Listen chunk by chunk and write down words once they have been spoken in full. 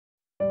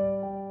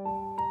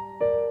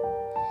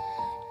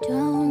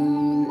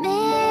Don't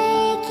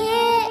make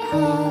it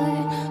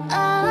hard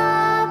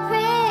or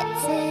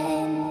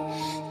pretend.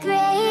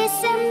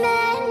 Grace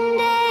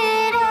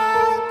amended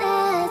all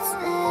that's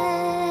left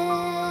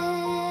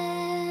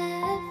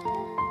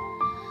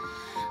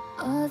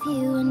of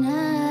you and I.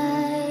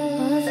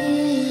 Of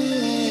you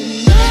and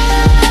I.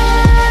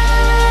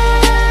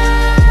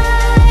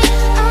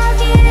 Of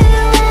you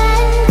and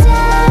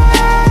I.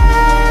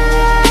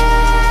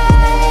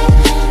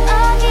 Of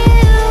you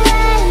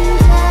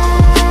and I.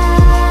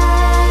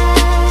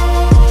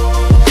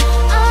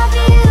 Of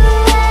you and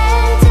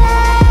I.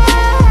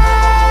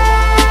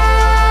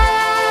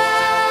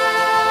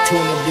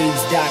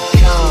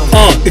 TunaBeats.com.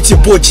 It's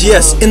your boy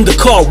GS in the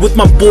car with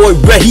my boy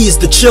Red. He's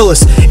the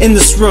chillest in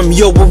this room.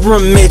 Yo, we're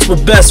roommates,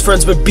 we're best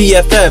friends, we're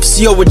BFFs.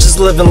 Yo, we're just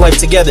living life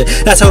together.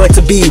 That's how I like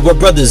to be. We're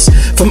brothers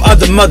from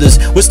other mothers.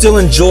 We still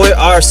enjoy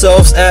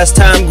ourselves as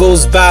time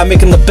goes by,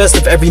 making the best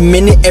of every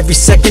minute, every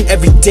second,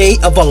 every day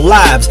of our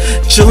lives.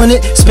 Chilling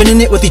it,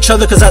 spending it with each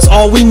other, cause that's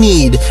all we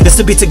need, is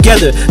to be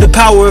together. The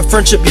power of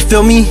friendship, you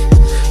feel me?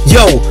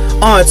 Yo,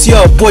 it's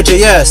your boy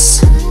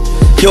JS.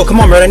 Yo,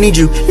 come on, Red, I need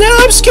you. Nah,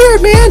 I'm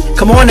scared, man.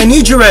 Come on, I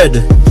need you,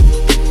 Red.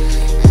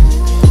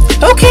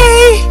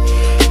 Okay,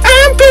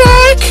 I'm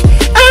back.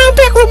 I'm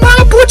back with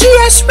my boy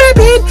GS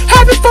Ribbon.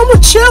 Having fun,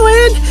 we're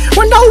chilling.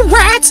 We're no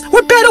rats.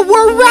 We're better,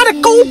 we're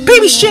radical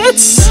baby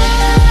shits.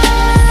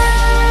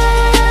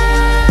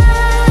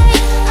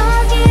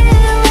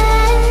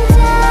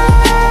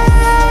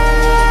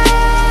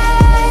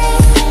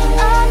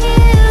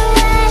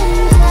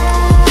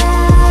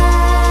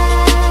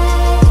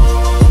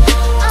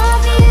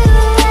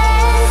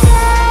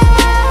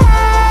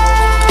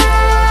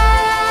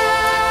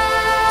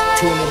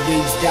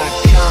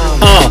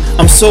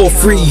 I'm so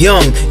free,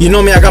 young. You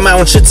know me, I got my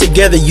own shit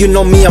together. You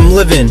know me, I'm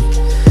living.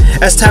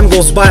 As time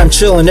goes by, I'm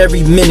chilling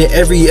every minute,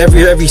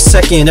 every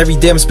second, every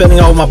day I'm spending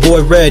out with my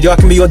boy Red. Yo, I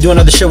can be doing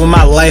other shit with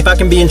my life. I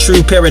can be in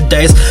true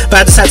paradise, but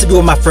I decide to be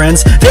with my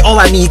friends. They all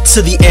I need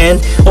to the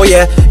end. Oh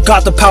yeah,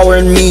 got the power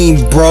in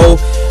me, bro.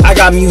 I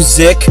got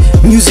music.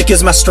 Music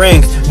is my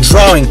strength.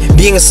 Drawing,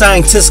 being a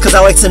scientist, cause I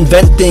like to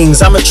invent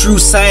things. I'm a true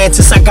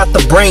scientist, I got the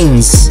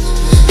brains.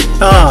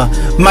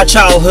 My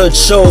childhood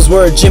shows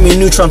were Jimmy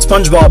Neutron,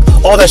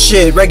 SpongeBob, all that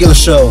shit, regular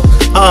show.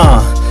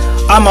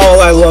 I'm all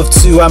I love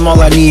to, I'm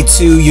all I need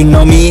to, you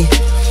know me.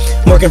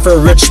 I'm working for a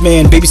rich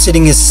man,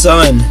 babysitting his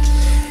son.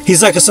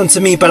 He's like a son to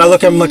me, but I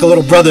look at him like a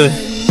little brother.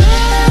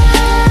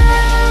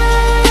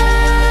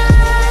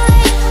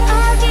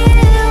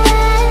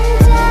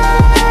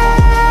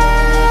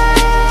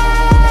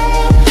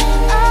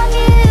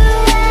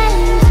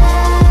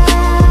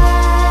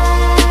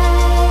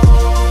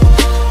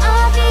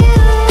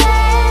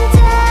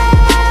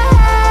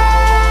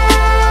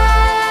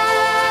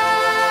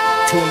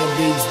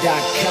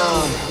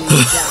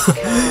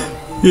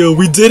 Yo,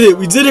 we did it,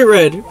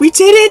 Red. We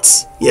did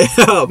it!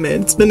 Yeah,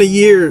 man, it's been a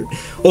year.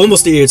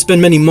 Almost a year, it's been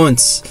many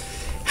months.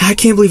 I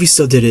can't believe we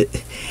still did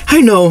it.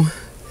 I know.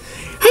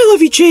 I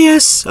love you,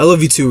 JS. I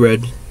love you too,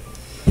 Red.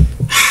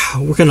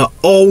 We're gonna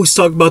always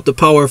talk about the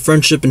power of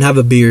friendship and have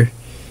a beer.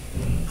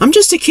 I'm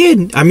just a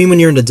kid. I mean, when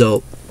you're an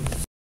adult.